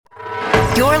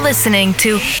You're listening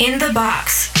to In the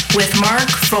Box with Mark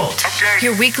Folt,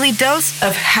 your weekly dose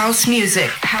of house music.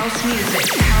 House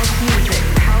music. House music.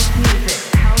 House music.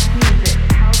 House music. House music. House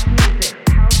music. House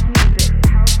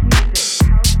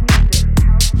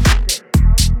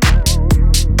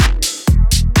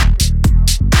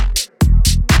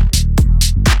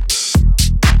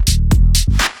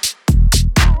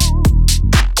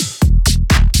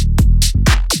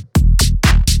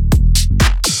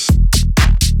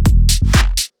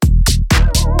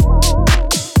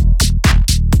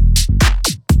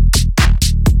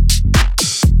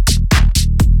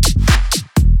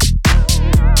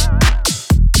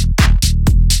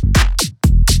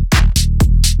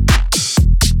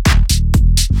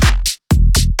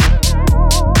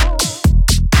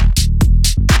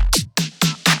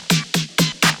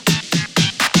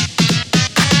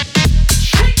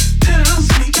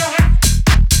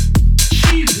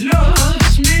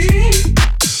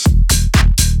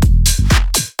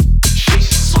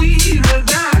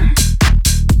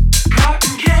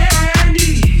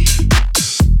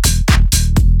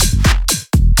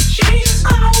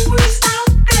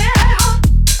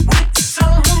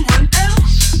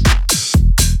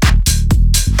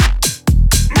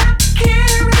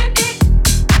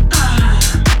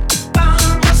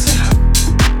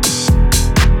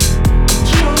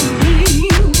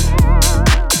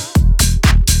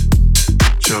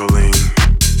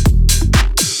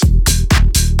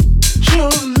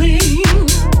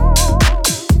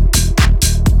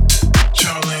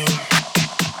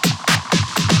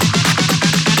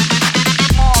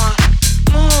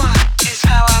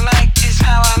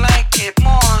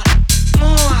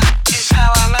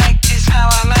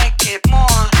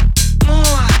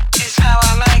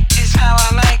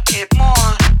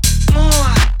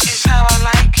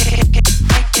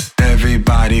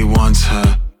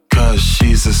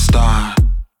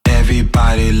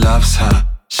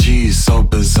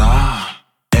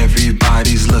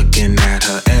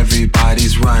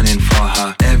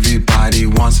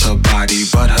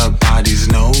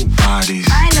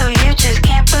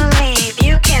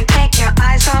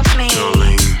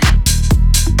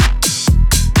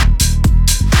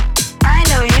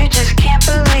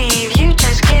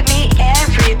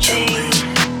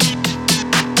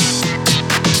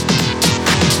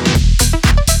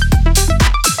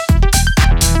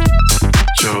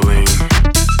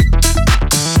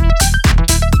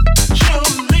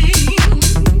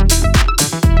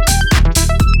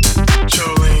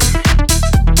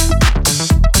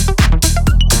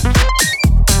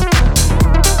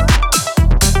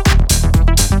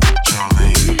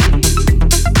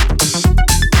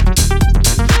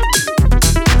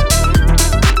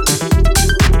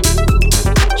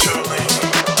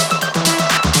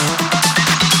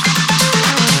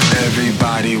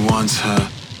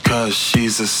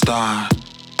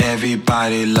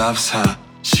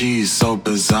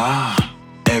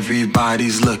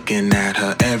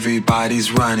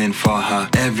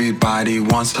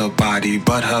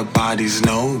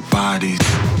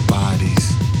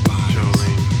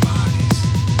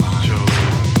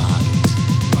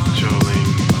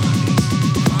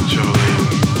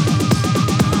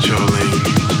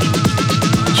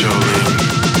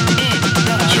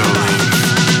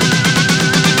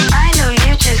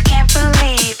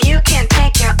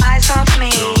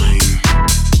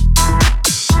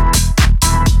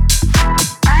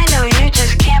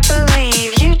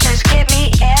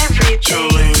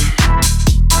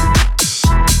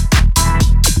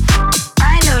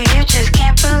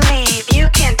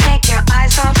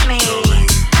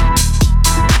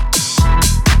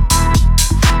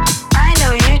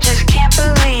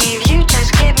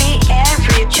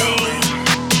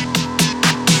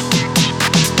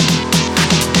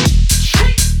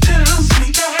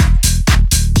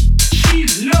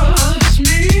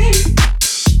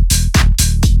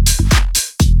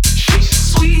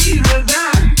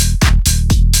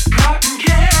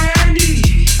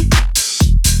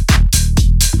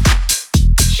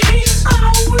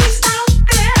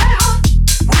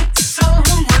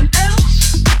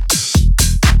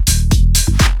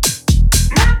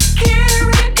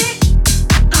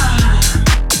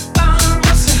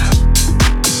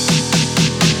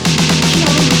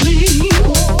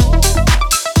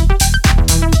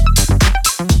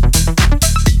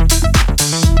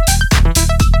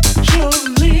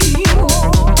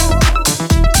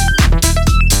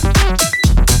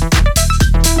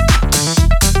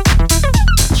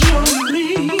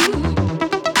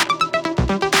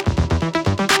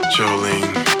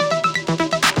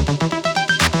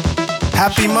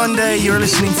Happy Monday, you're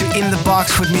listening to In The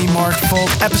Box with me, Mark Folt.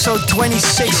 Episode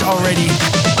 26 already.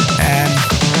 And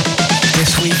this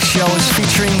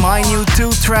featuring my new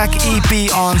 2-track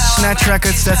EP on Snatch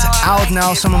Records that's out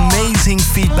now. Some amazing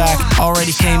feedback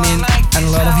already came in, and a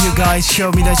lot of you guys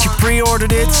showed me that you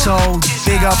pre-ordered it, so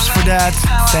big ups for that.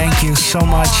 Thank you so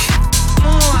much.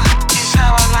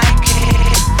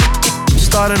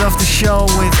 Started off the show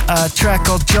with a track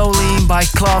called Jolene by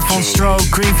Claude Von Stroke,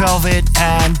 Green Velvet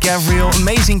and Gabriel.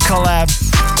 Amazing collab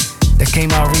that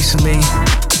came out recently.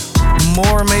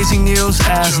 More amazing news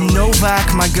as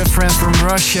Novak, my good friend from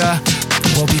Russia,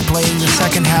 will be playing the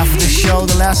second half of the show,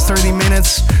 the last 30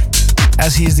 minutes,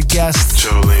 as he is the guest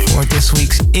for this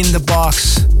week's In The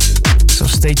Box. So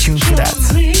stay tuned for that.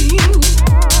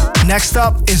 Next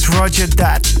up is Roger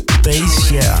Dat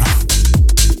Bass, yeah.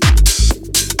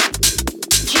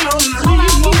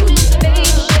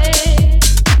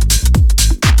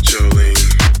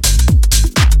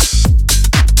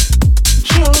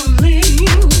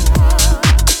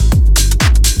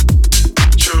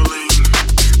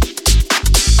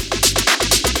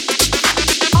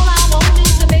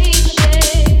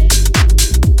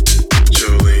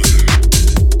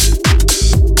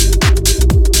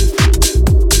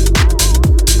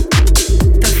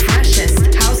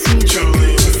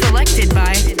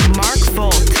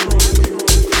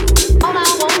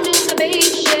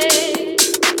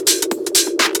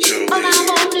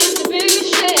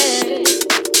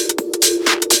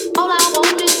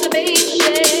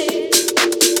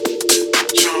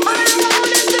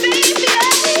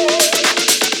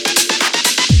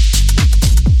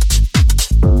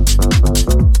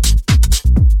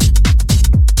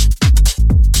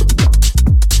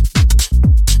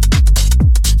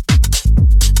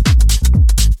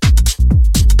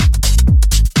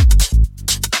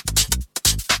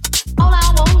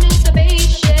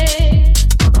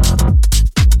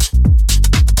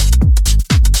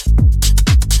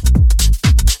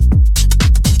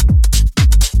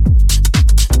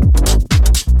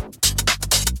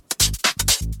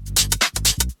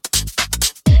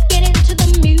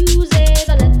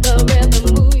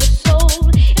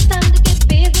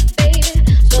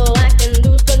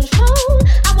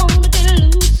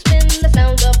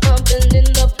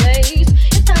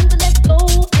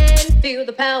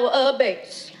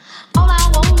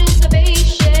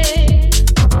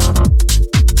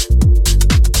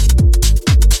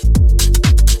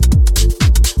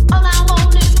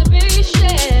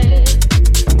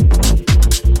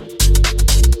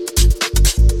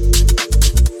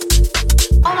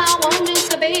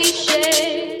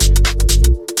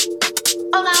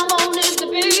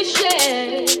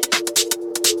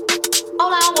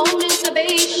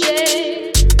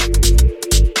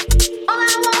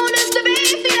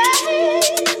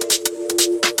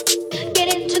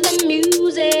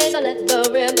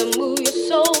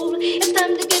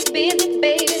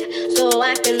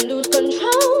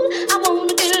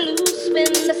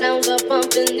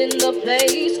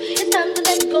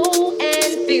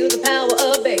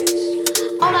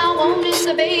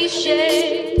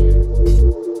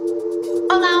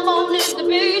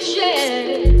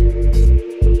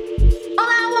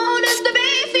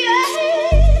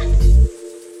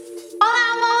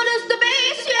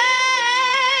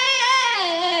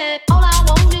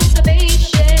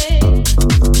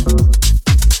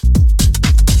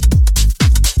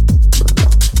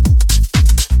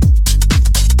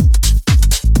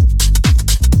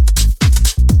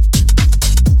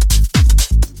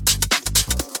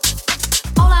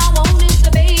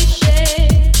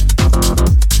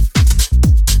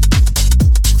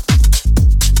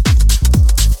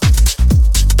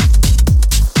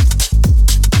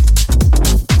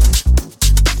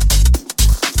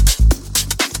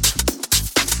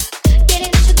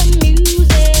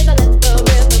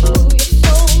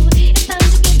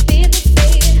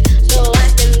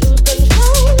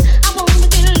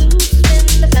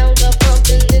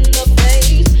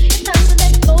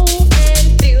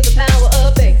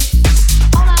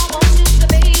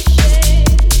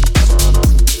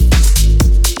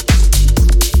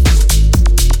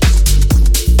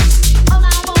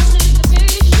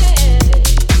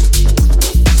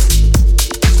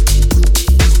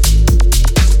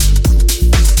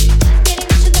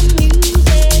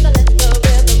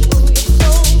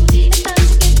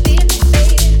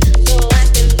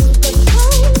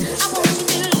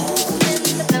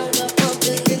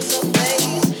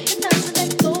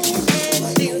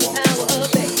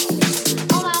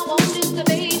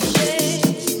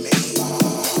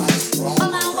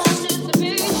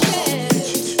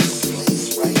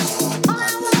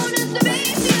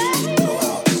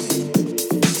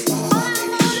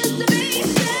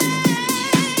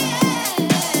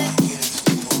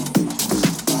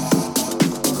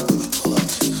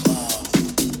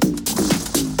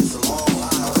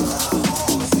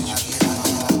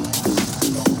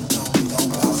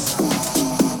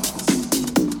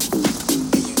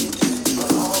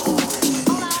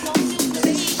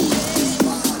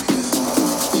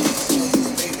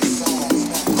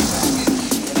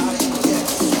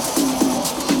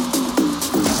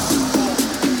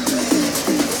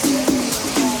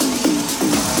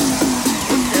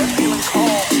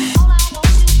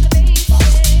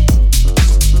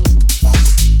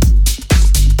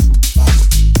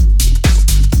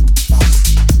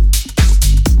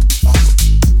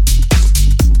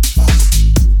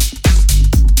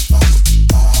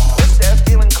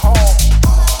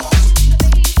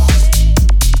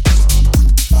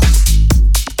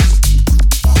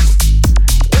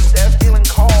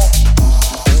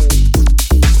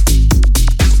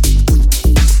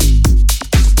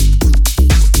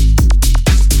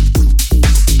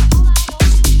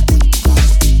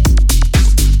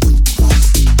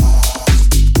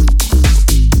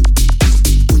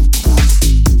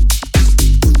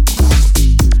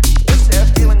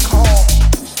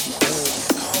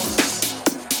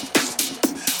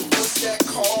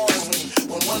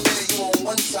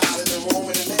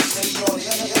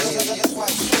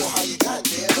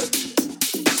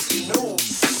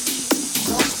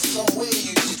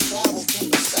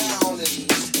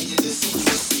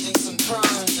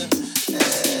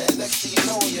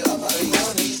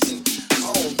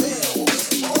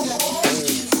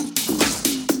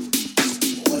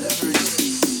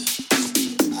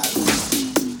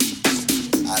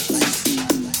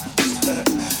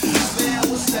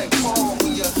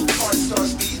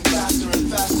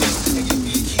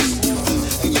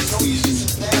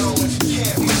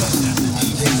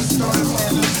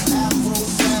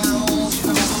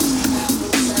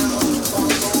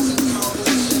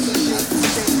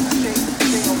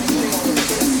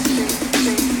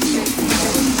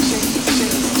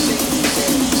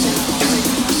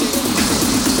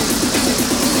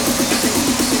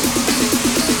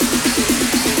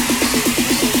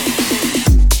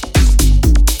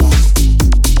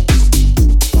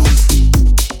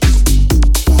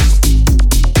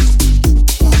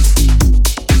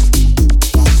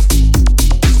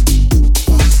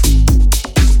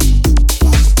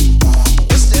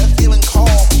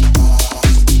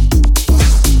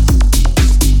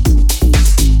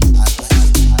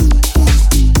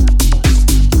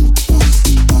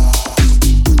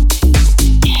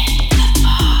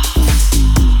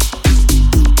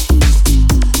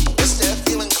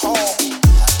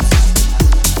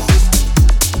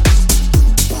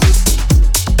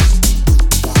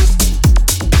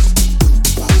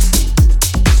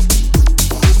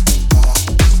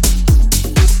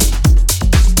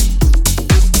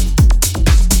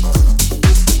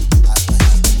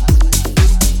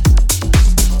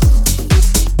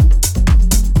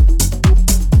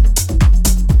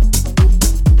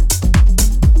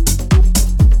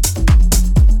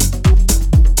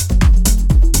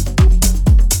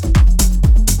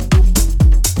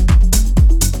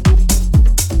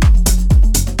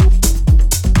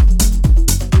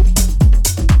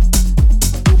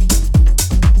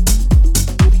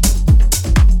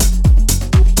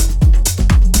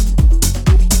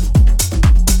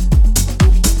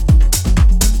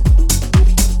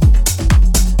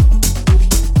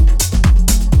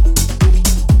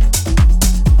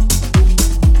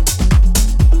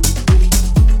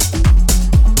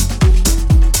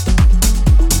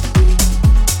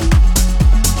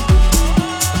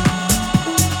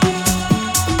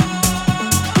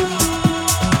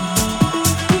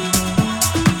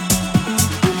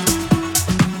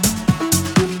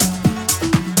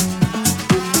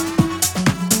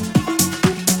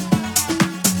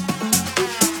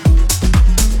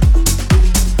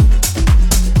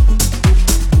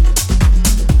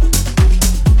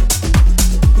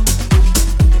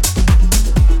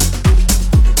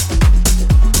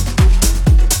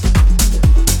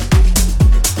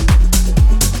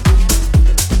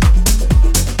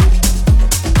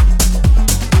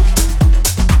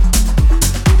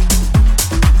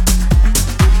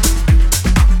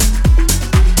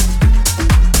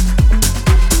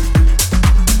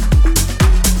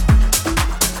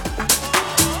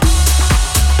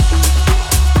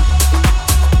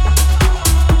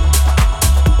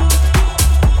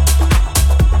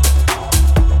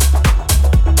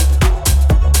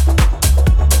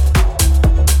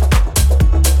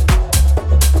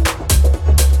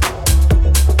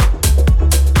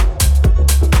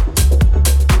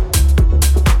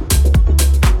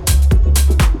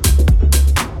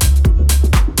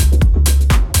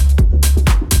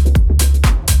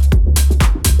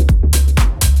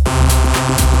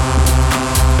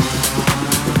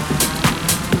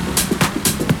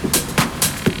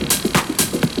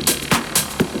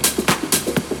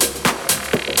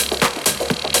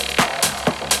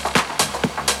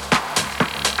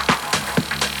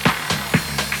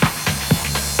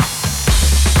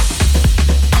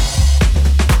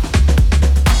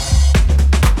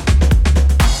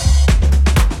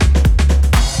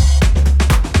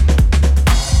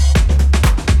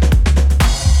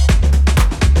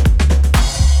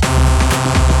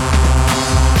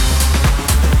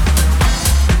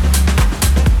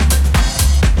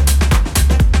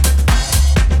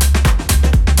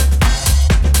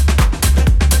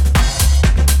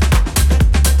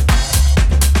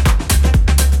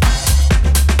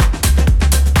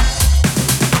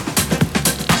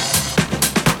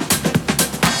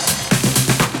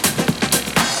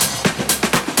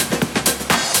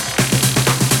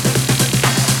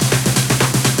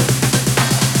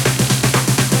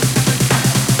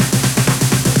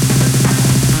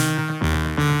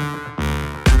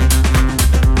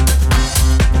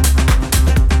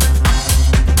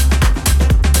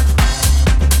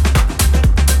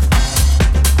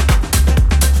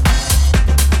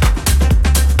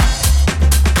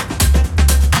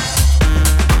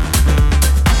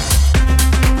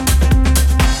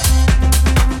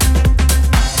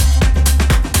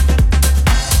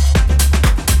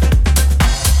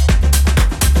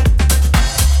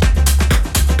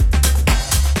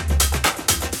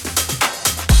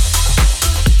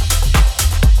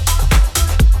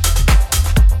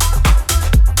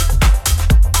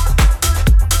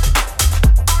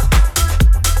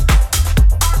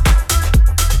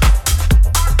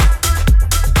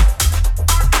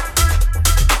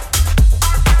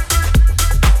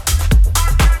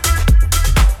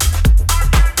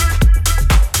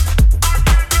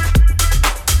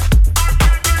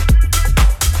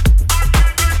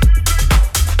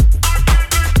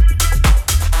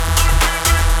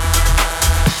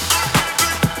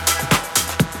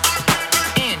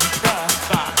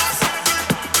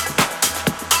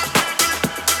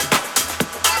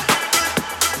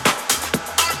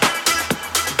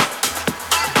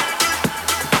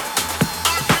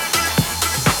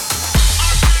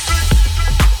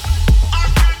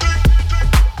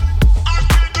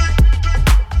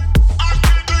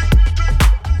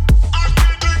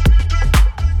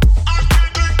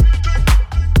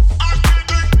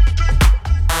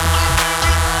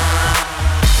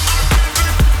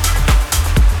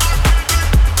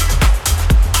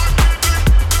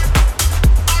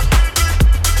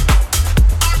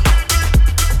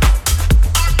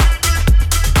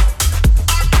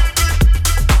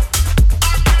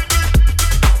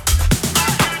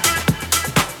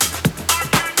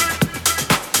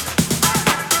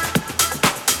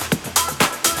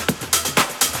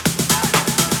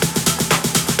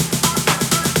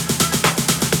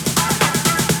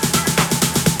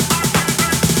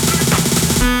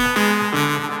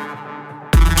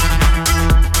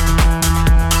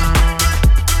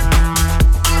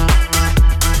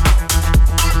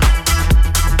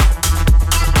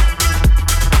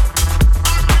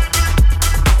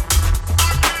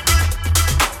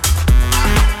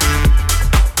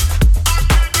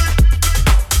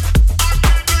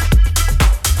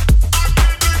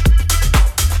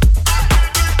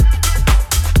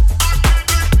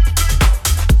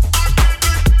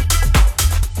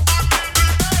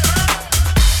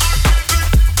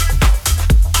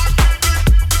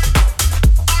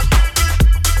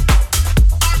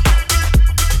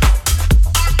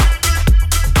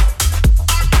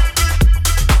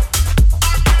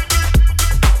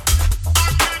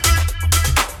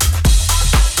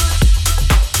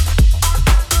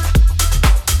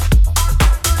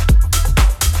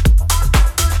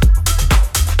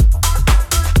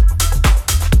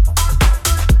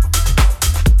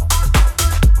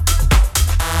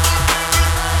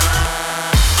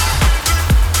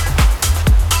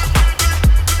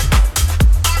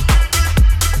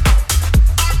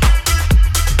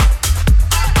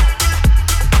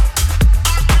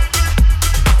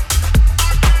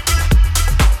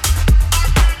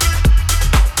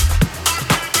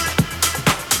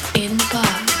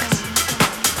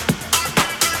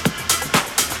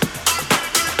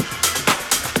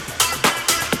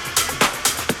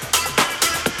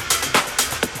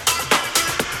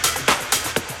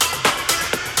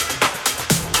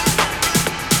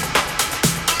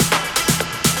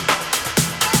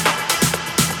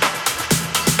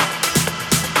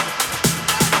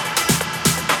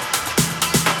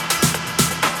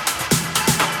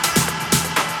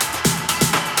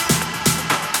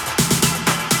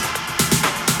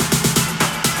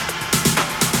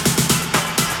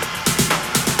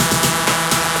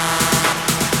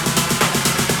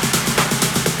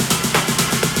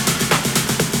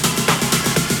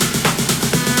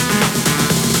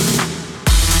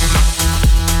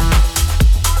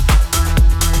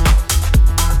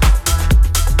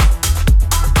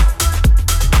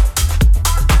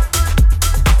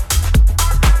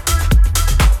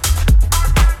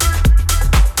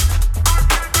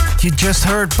 just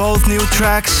heard both new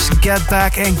tracks, Get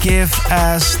Back and Give,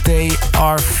 as they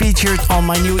are featured on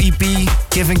my new EP,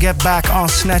 Give and Get Back, on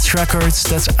Snatch Records.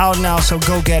 That's out now, so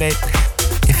go get it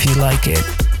if you like it.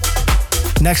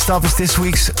 Next up is this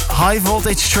week's high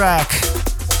voltage track,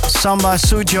 Samba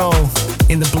Sujo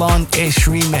in the Blonde-ish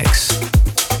remix.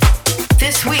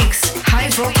 This week's high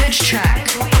voltage track.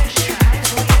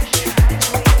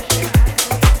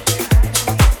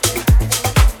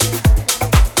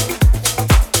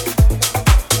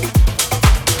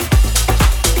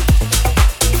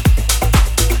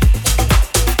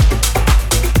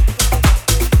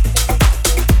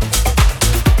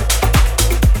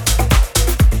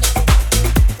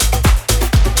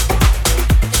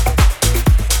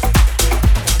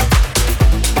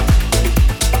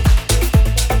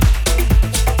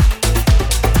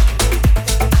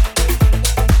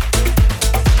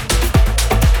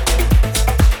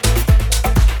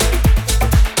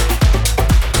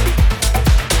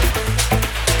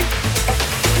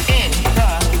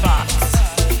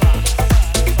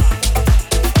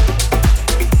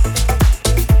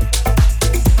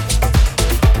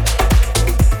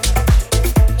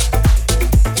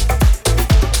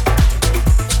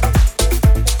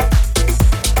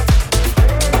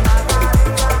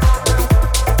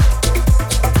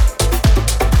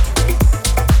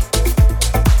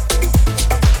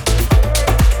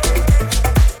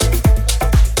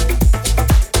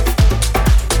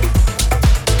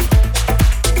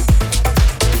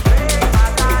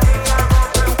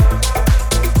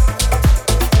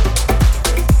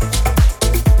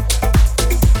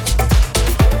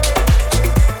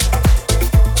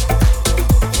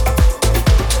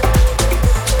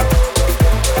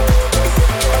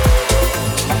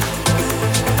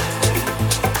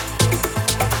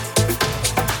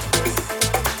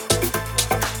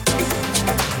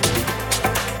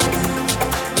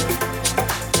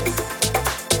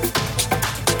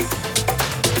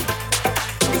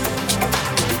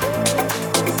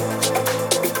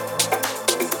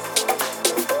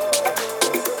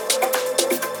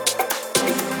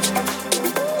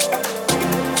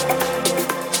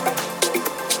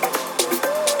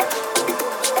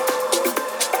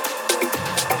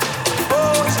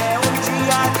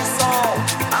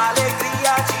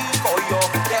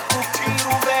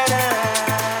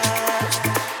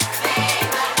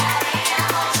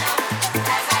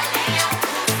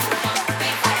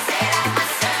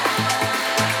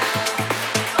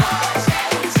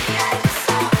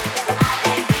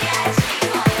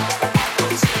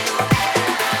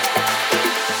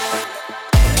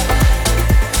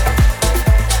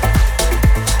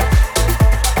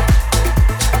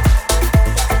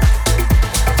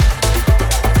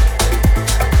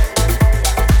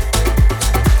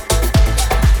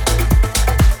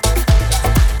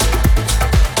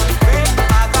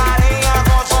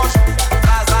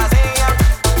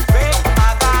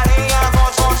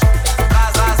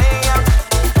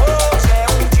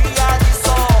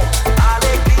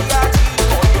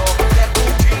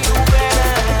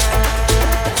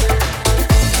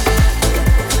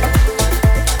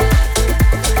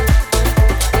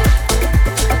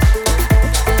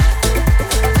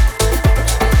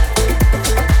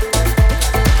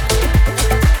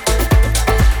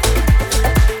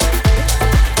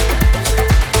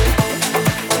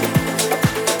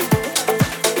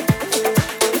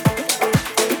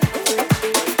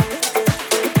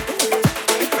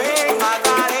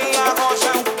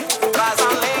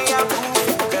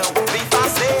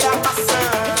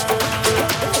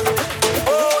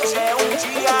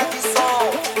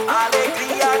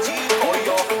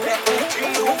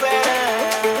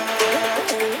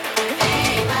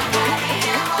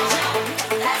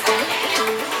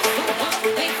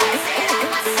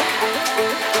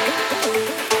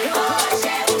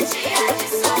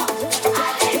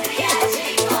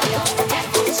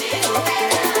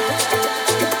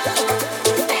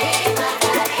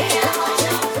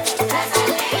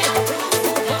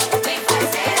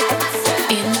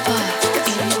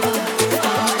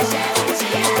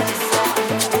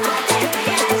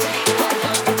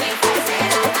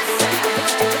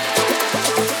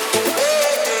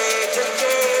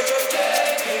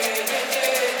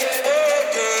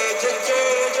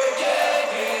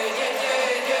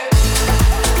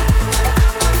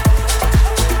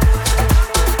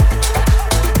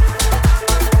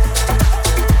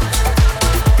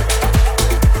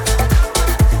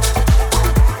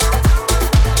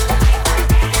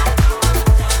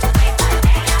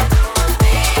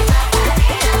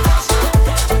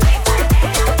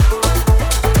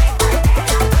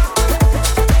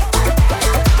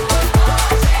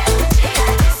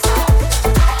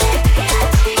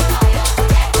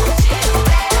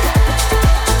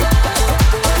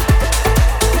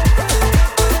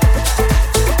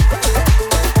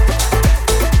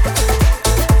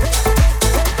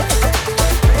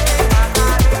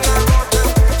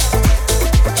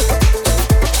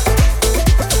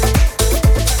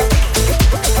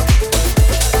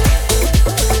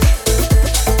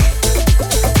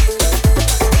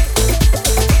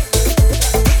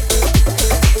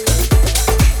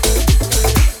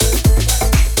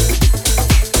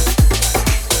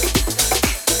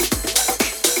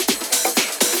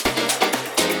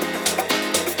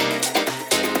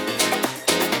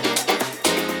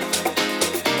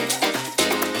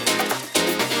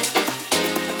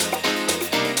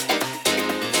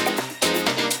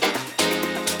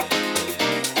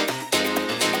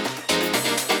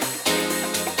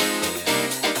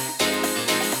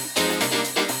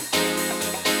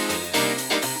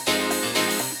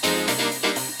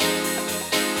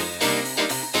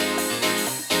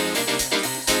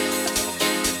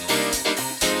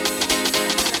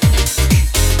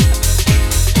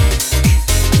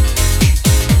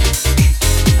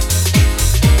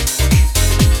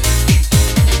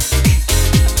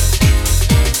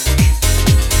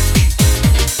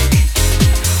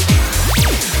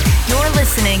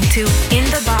 to In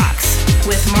the Box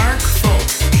with Mark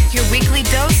Folt, your weekly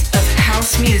dose of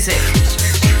house music.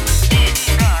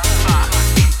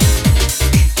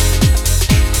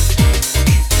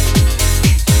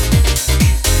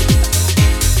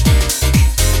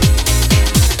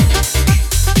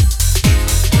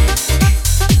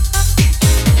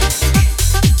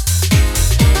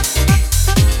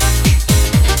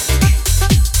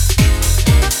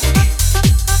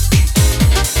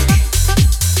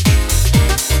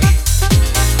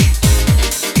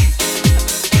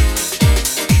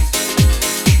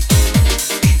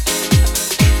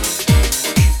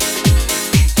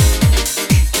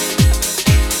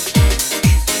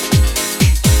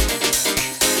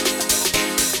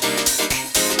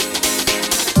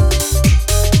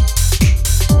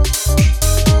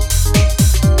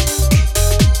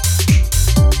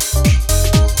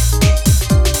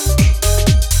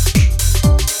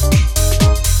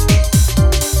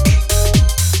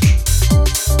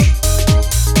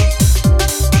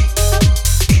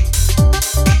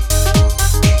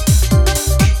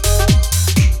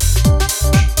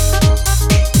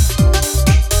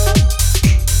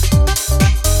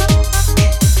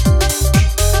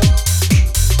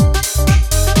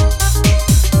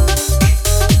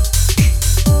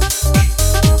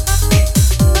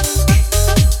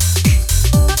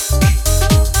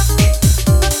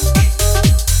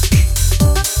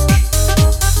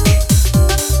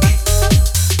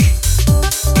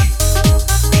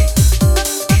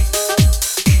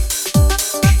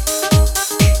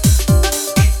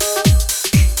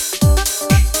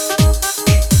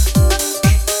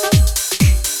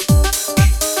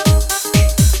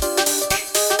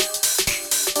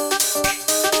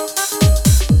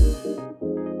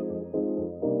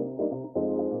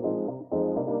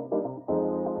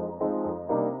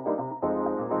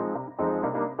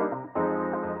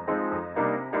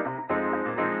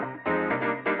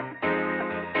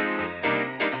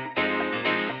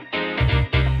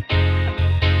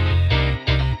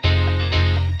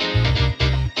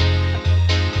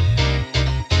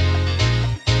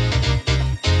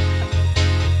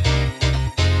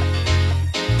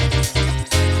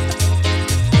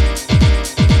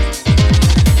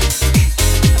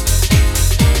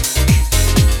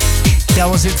 That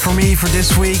was it for me for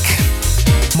this week.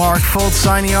 Mark Folt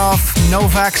signing off,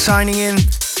 Novak signing in.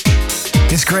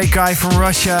 This great guy from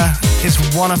Russia is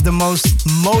one of the most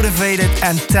motivated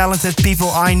and talented people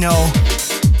I know.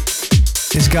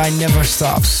 This guy never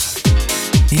stops.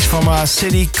 He's from a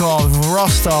city called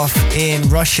Rostov in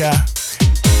Russia.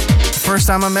 First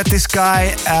time I met this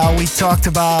guy, we talked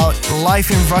about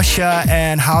life in Russia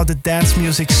and how the dance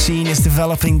music scene is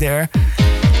developing there.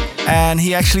 And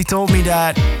he actually told me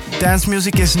that dance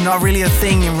music is not really a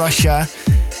thing in Russia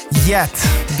yet,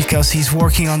 because he's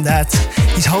working on that.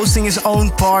 He's hosting his own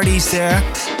parties there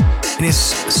in his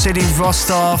city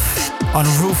Rostov, on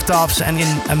rooftops and in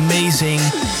amazing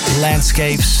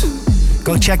landscapes.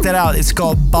 Go check that out. It's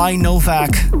called By Novak.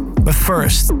 But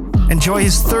first, enjoy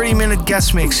his 30-minute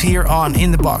guest mix here on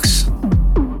In The Box.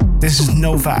 This is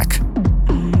Novak.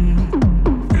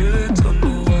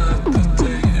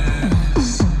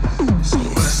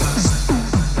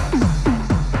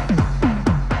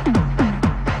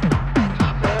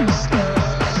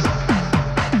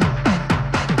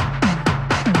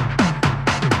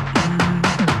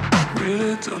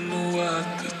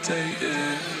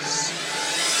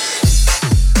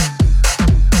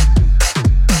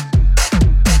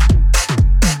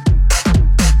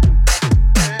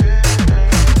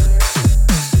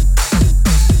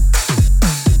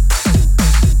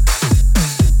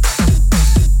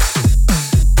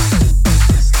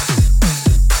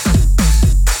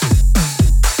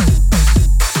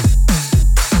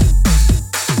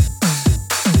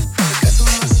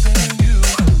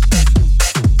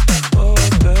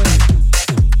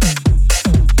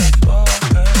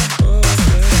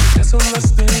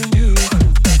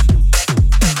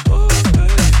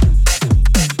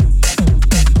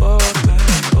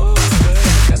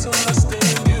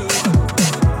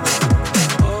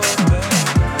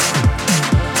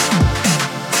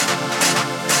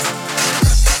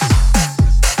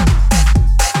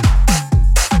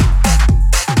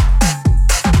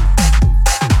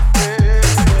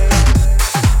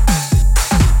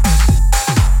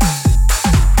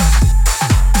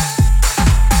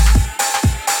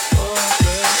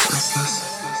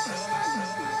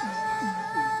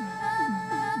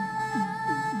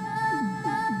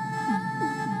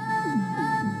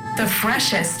 The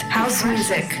freshest house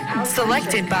music,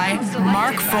 selected by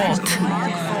Mark Folt.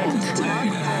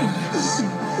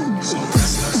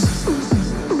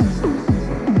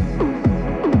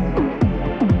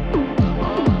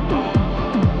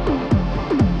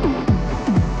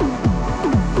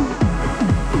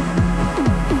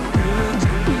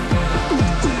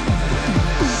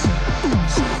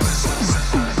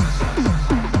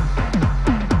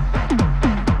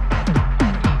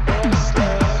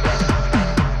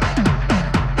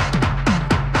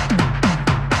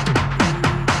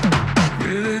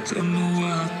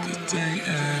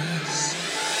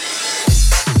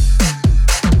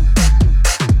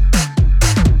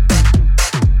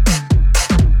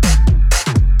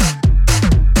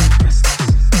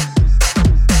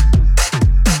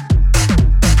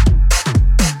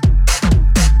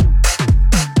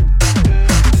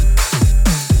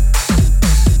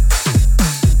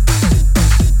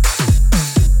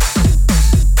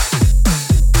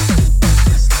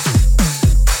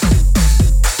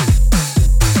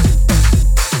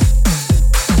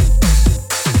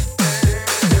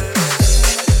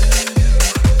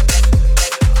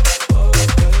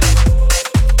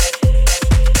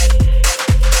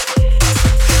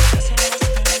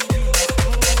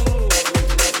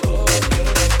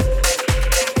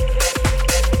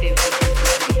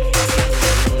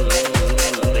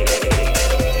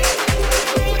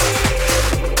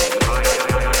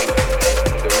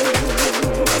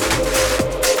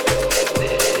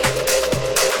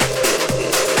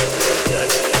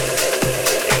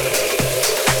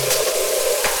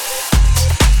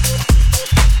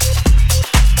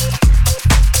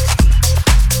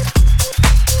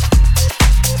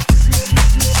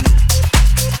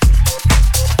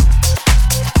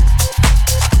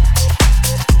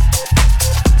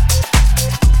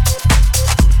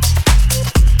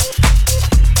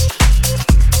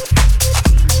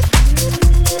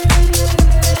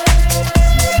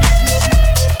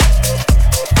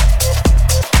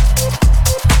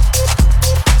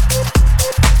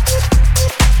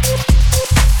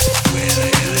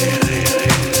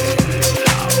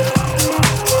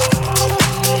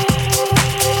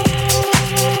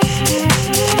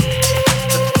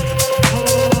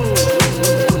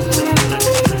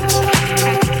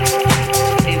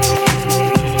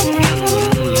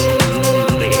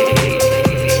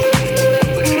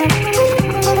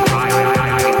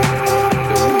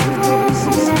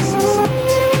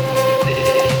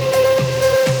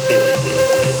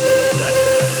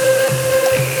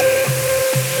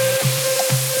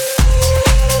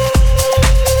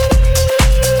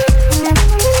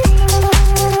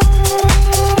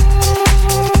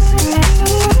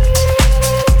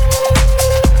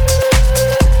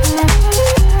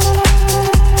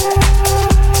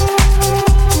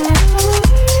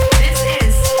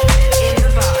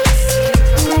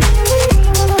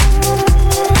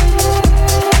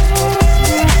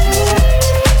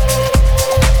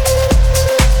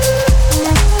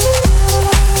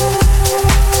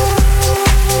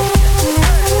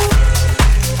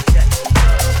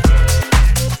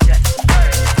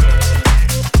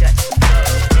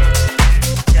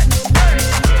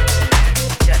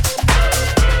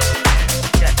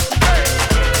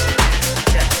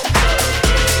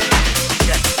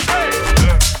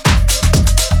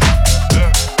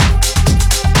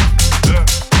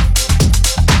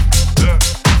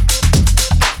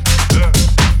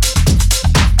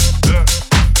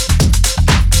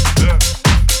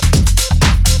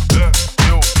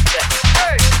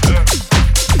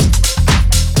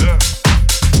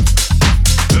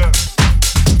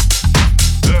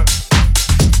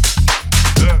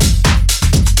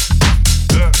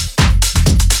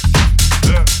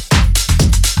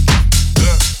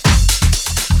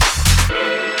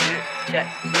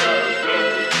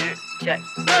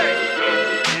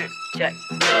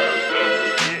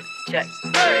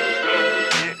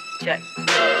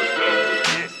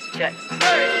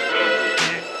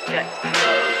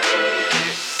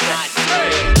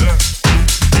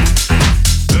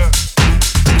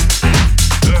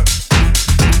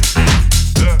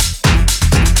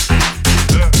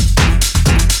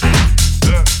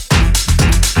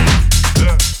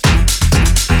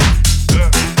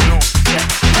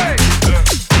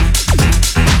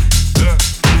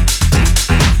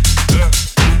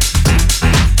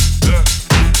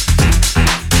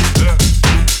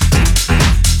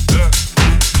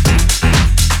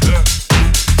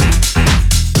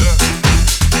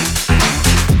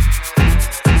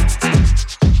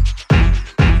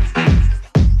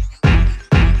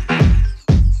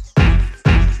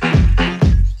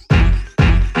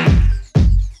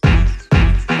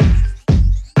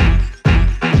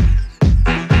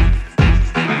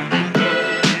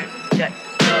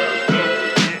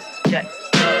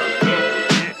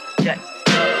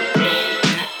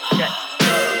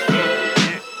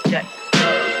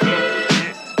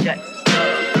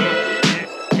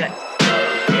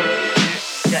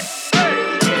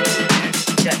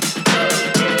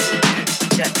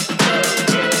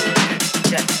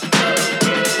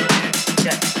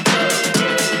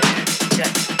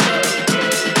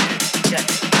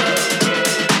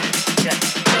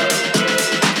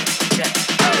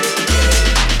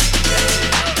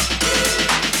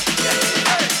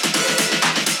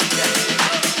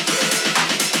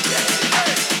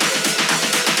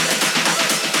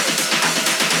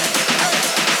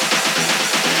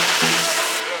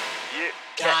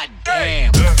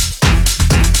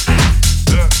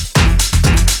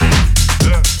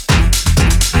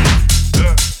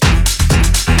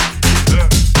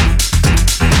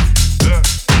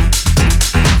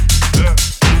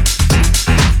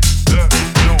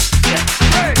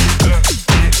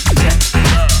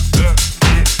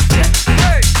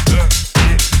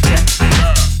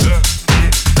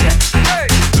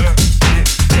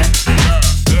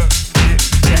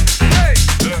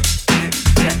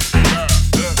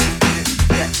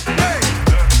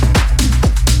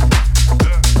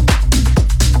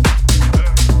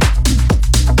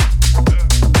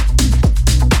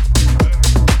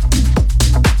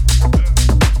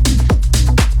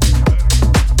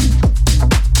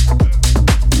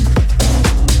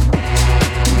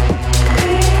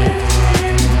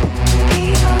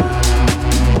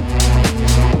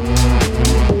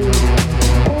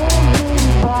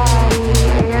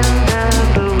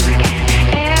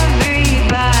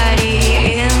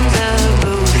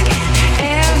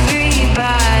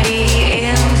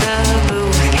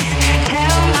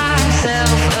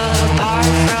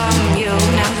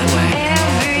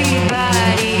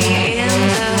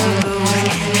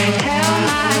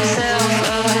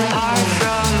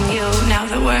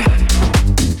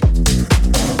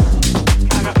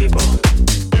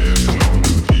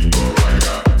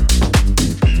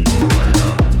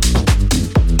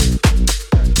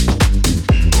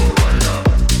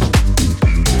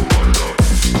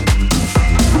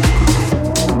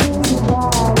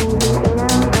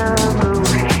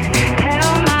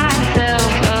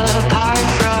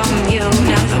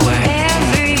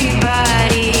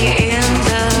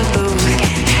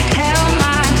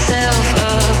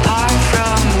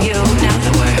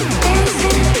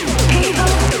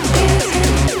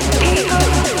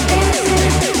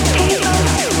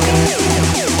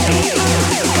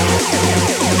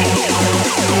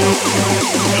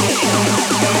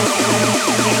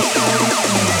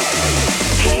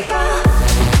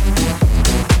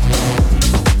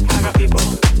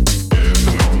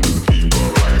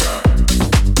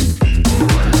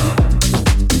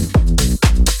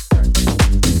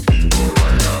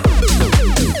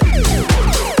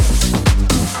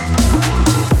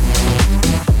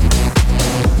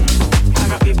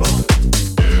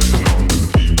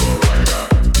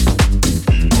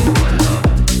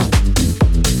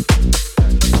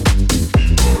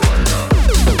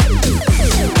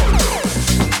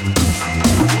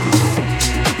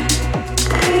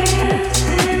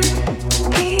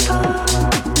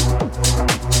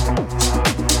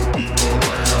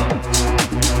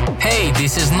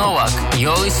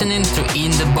 You're listening to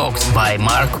In The Box by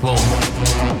Mark Wolf.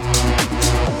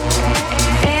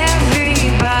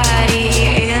 Everybody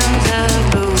in the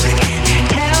booth.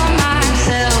 Tell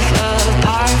myself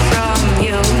apart from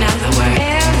you. Now that we're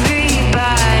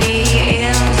everybody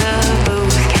in the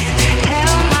booth.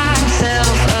 Tell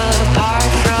myself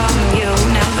apart from you.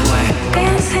 Now that we're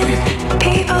dancing,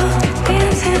 people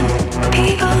dancing,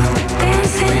 people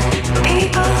dancing,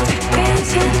 people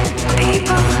dancing, people.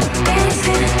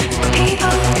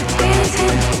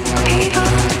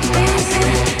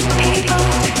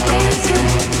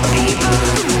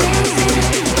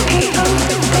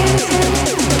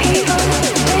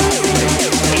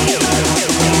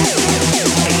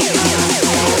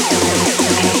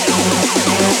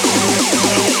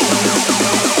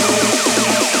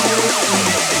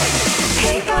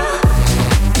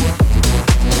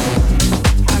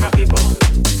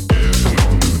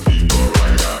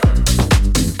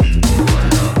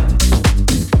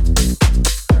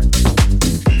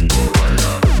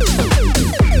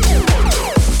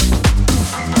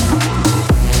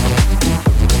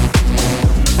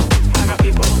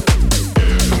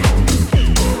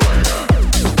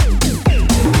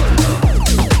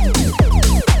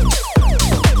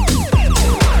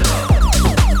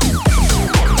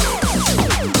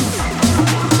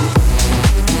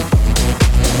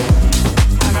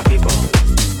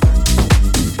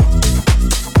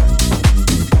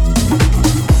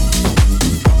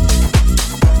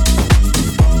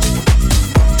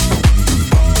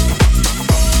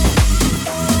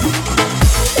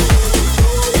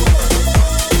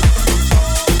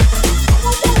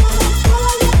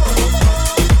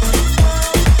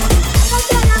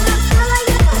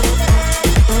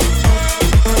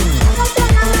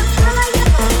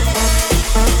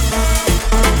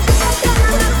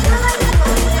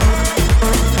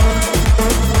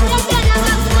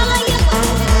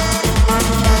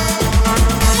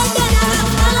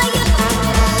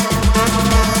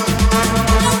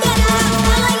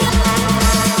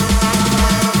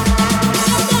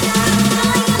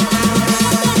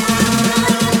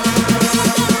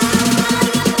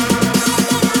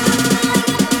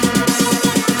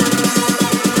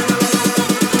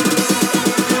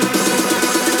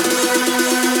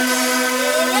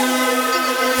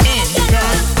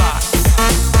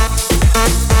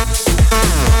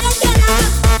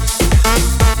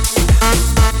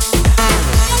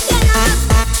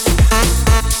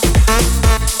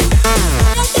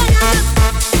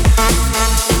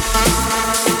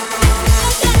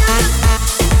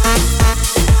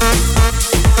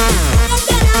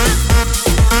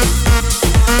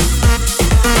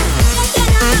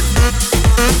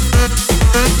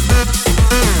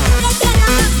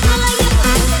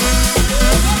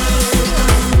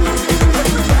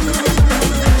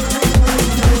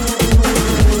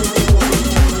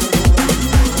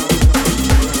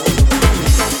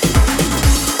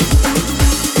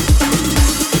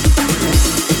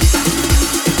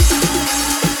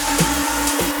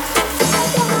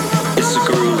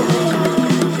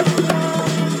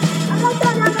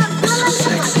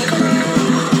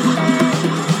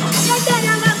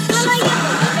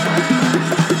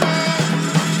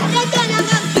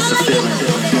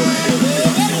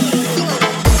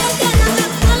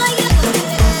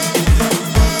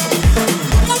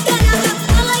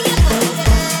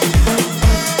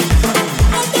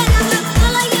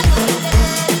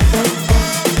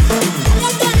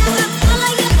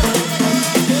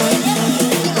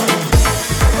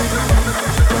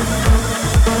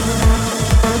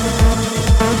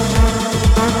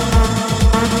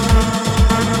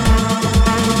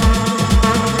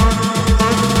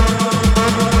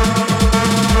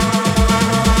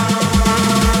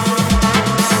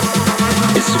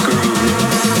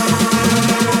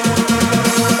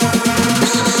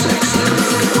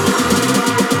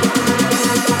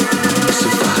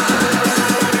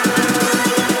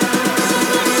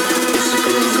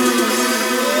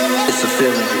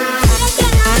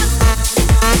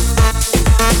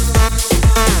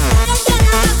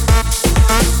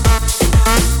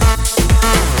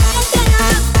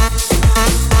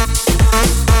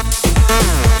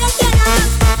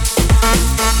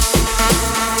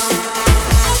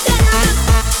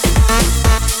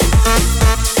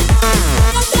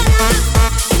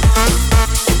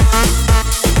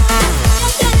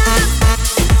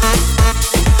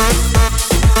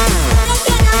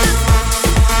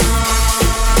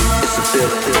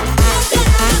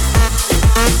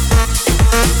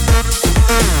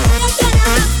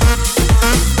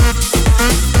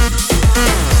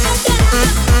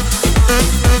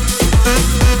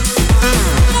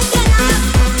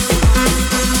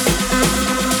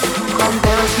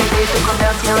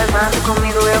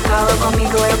 comigo eu calo,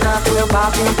 comigo eu canto, eu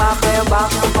bato no papo, eu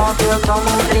bato no ponto, eu tomo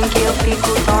um drink, eu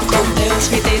fico tonto. Com Deus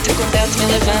me deito, com Deus me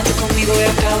levanto, comigo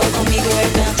eu calo, comigo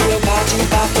eu canto, eu bato no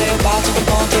papo, eu bato no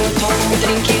ponto, eu tomo um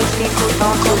drink, eu fico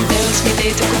tonto. Com Deus me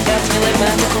deito, com Deus me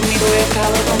levanto, comigo eu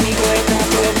calo, comigo eu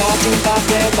canto, eu bato no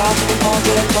papo, eu bato no ponto,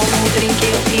 eu tomo um drink,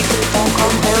 eu fico tonto.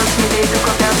 Com Deus me deito,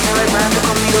 com Deus me levanto,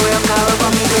 comigo eu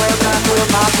calo, comigo eu canto,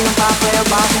 eu bato no papo, eu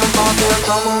bato no ponto, eu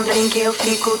tomo um drink, eu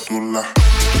fico tula.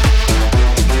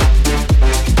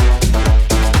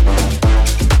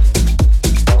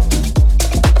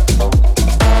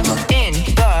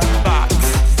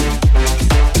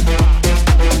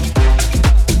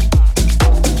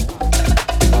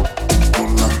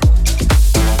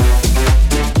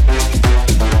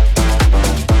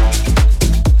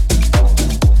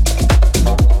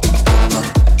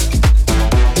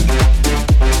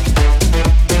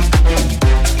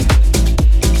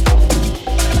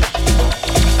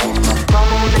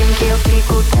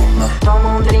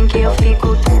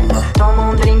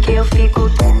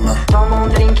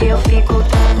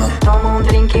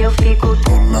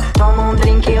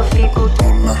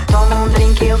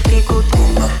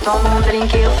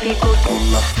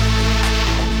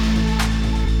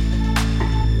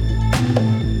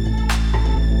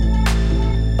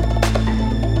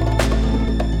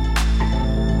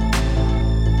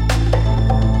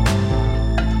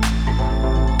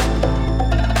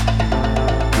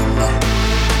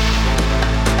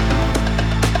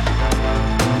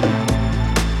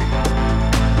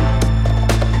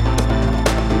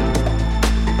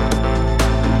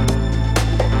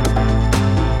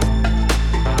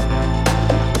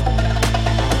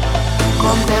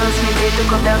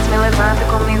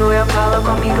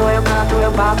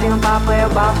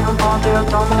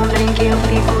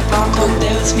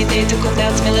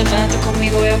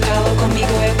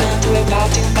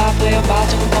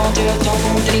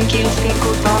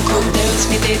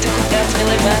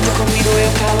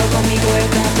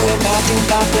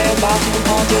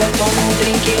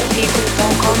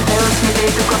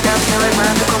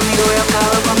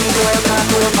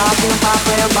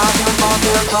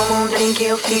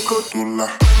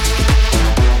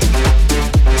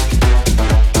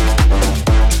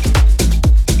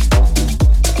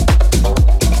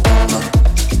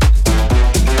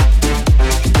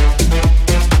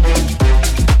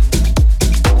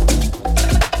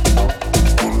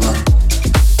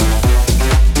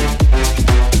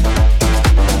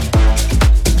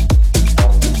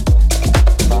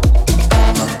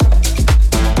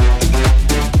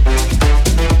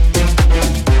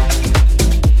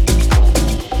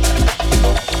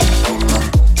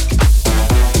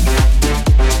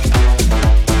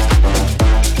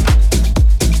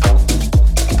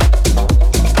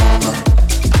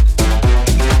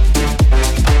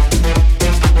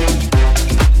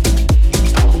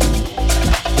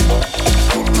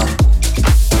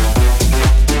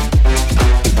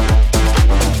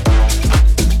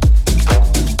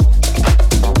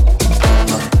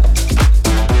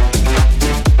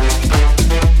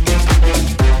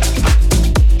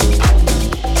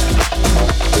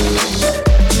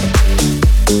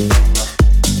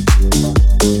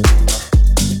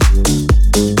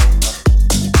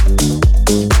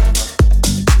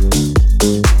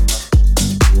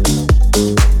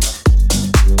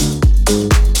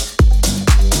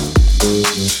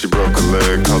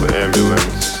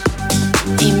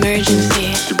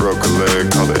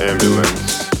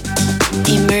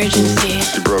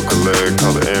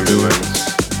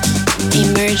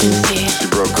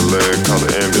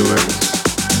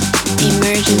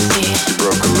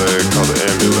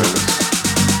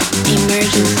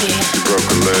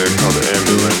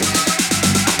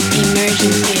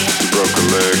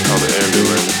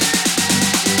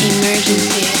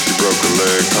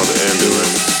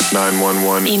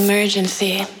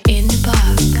 Emergency in the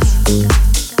box.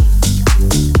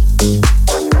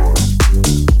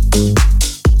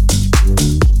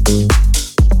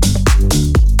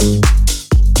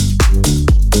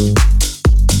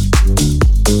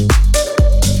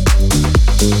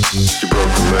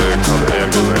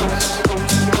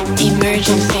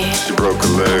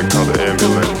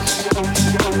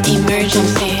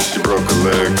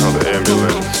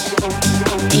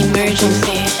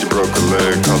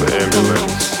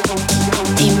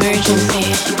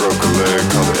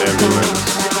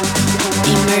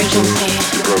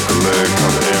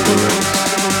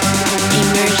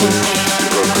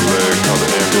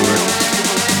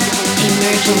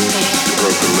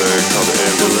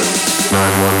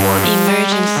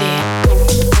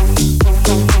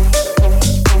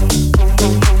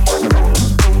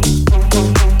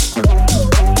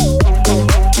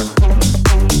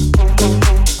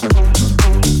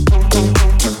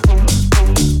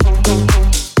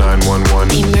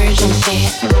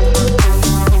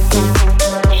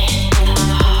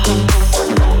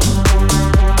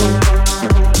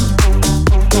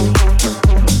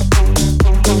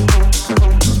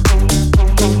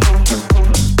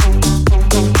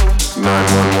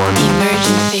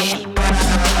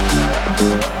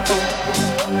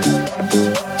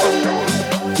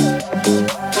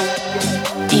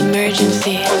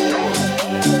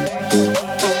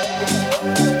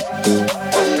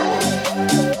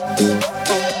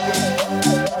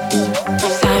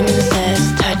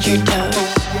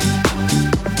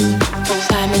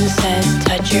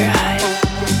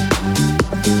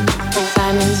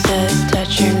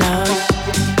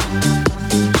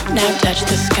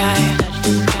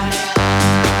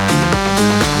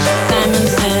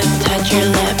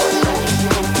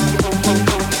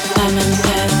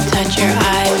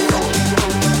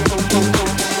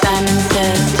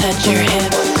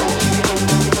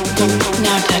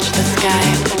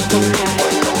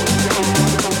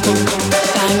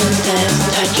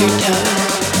 your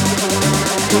toes.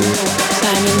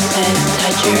 Simon says,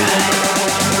 touch your eyes.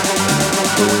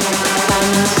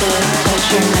 Simon says, touch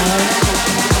your nose.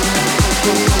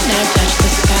 Now touch the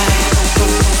sky.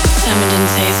 Simon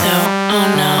didn't say so. Oh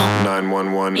no.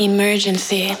 911.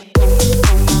 Emergency.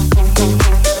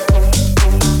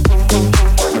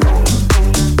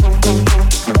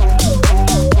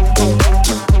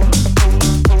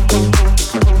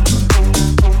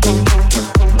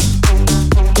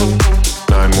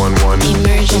 911.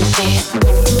 Emergency.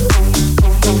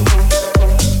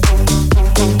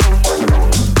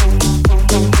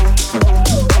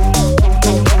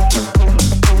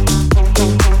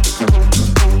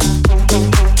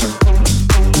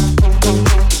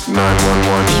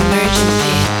 911.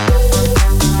 Emergency.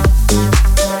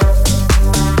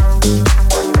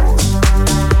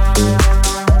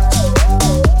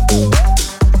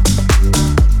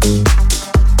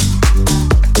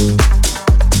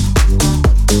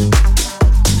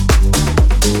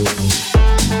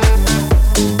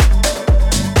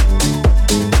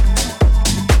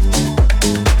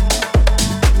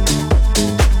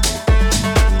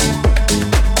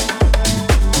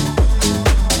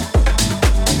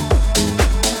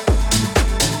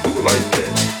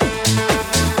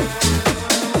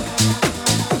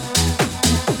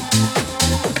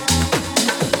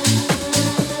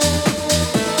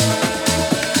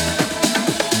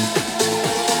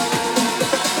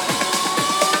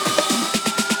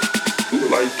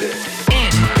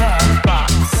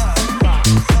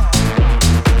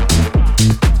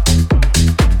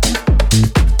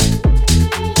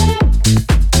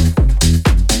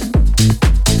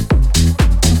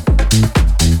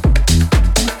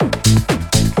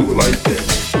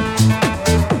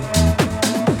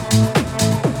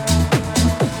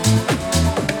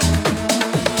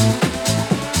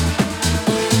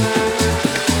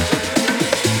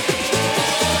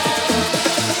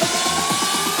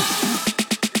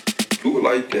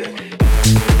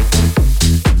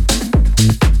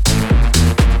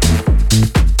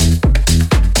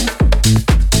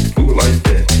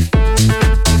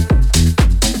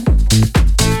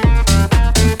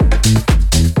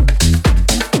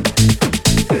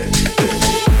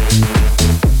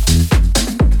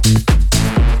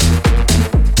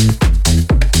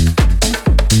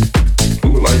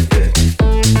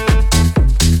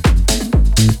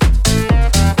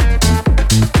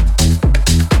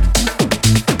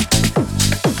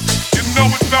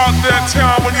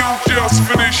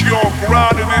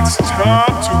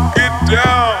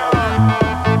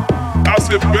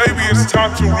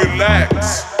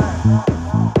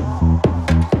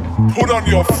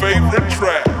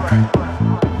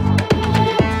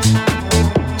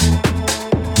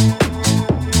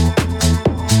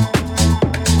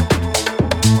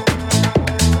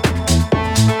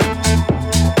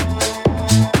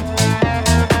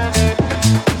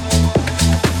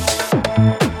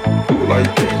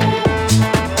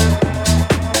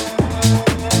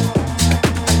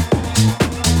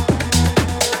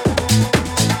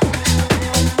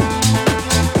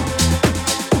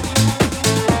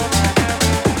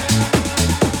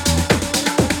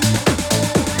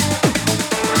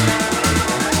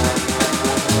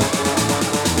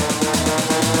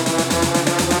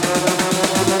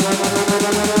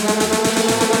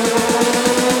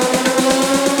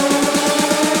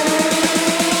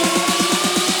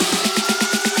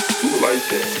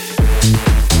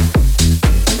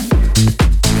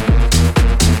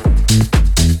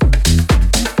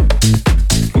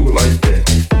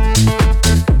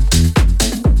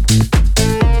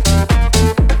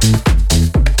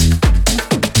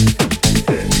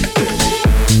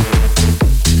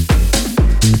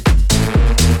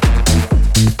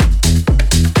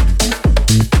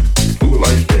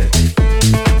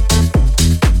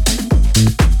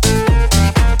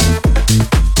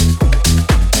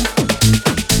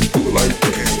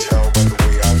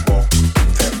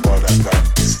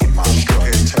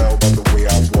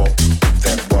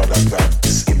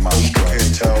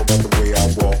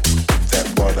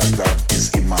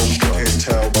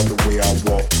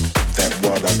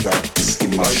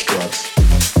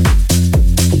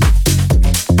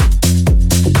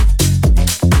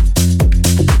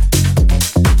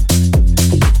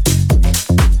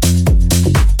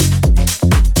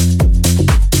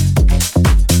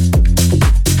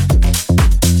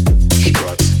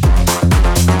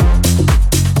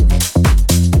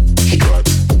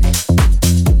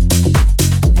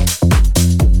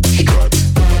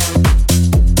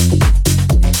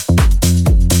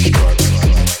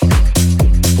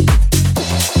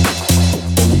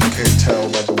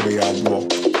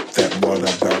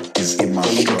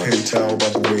 tell by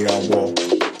the way I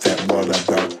walk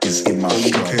is in my strut.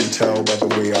 You can tell by the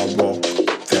way I walk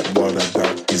that what I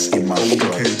got is in my strut. You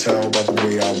can tell by the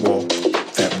way I walk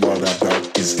that what I got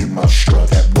is in my strut.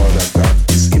 That what I got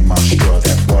is in my strut.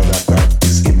 That what I got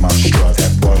is in my strut.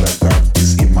 That what I got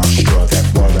is in my strut. That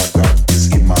what I got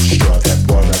is in my strut. That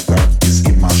what I got is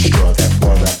in my strut. That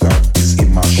what I got is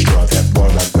in my strut. That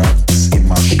what I got is in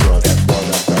my strut. That what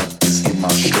I got is in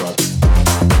my strut.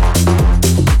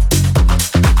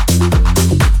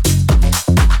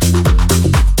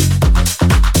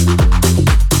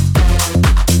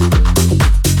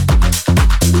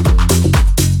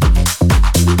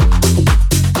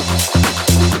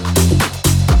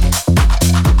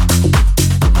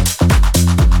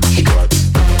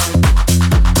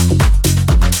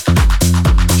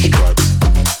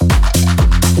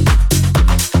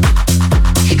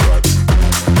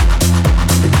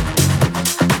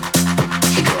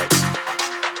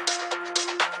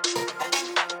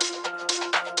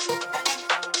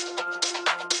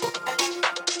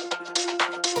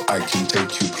 I can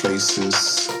take you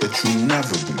places that you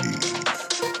never believe,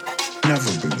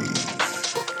 never believe,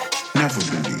 never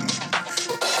believe.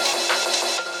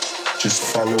 Just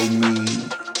follow me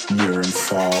near and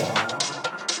far,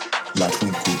 like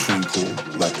twinkle, twinkle,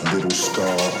 like a little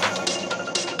star.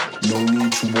 No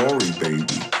need to worry,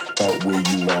 baby, about where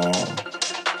you are.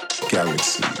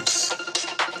 Galaxies,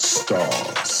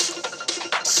 stars,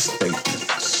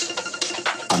 statements.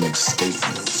 I make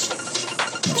statements.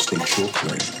 Now state your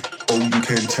claim. Oh, you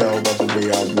can tell by the way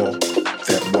I walk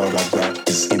that what I got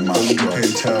is in my strut. You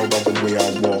can tell by the way I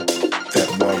walk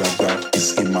that what I got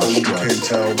is in my strut. You can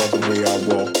tell by the way I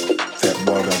walk that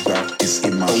what I got is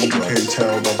in my strut. You can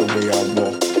tell by the way I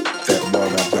walk that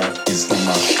what I got is in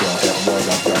my strut. That what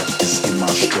I got is in my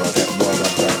strut. That what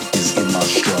I got is in my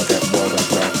strut. That what I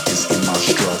got is in my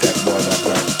strut. That what I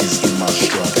got is in my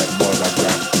strut. That what I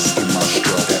got is in my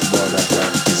strut. That what I got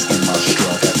is in my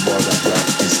strut. That what I got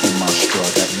is in my strut.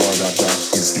 That what I got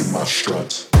is in my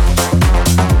strut.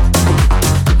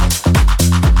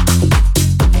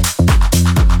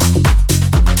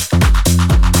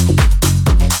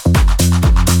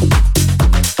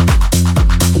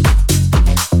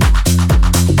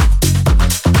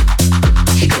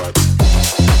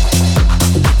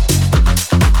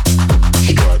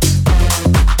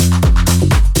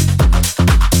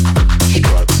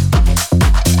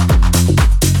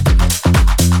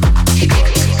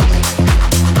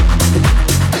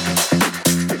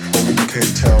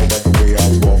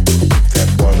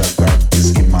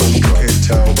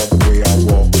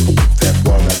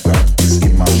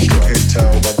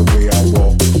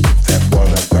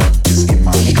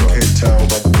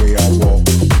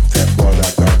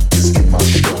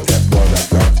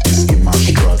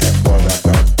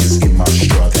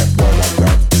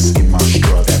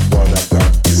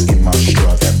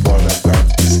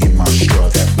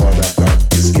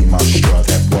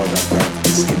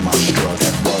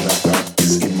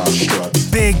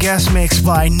 Guest mix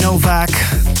by Novak,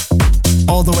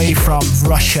 all the way from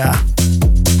Russia.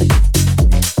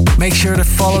 Make sure to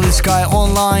follow this guy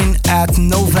online at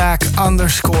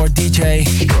Novak_DJ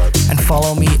and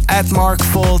follow me at Mark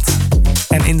Volt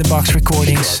and In The Box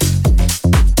Recordings.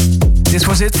 This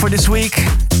was it for this week.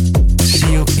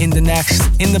 See you in the next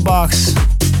In The Box,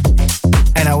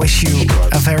 and I wish you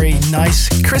a very nice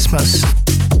Christmas.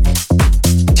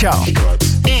 Ciao.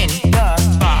 In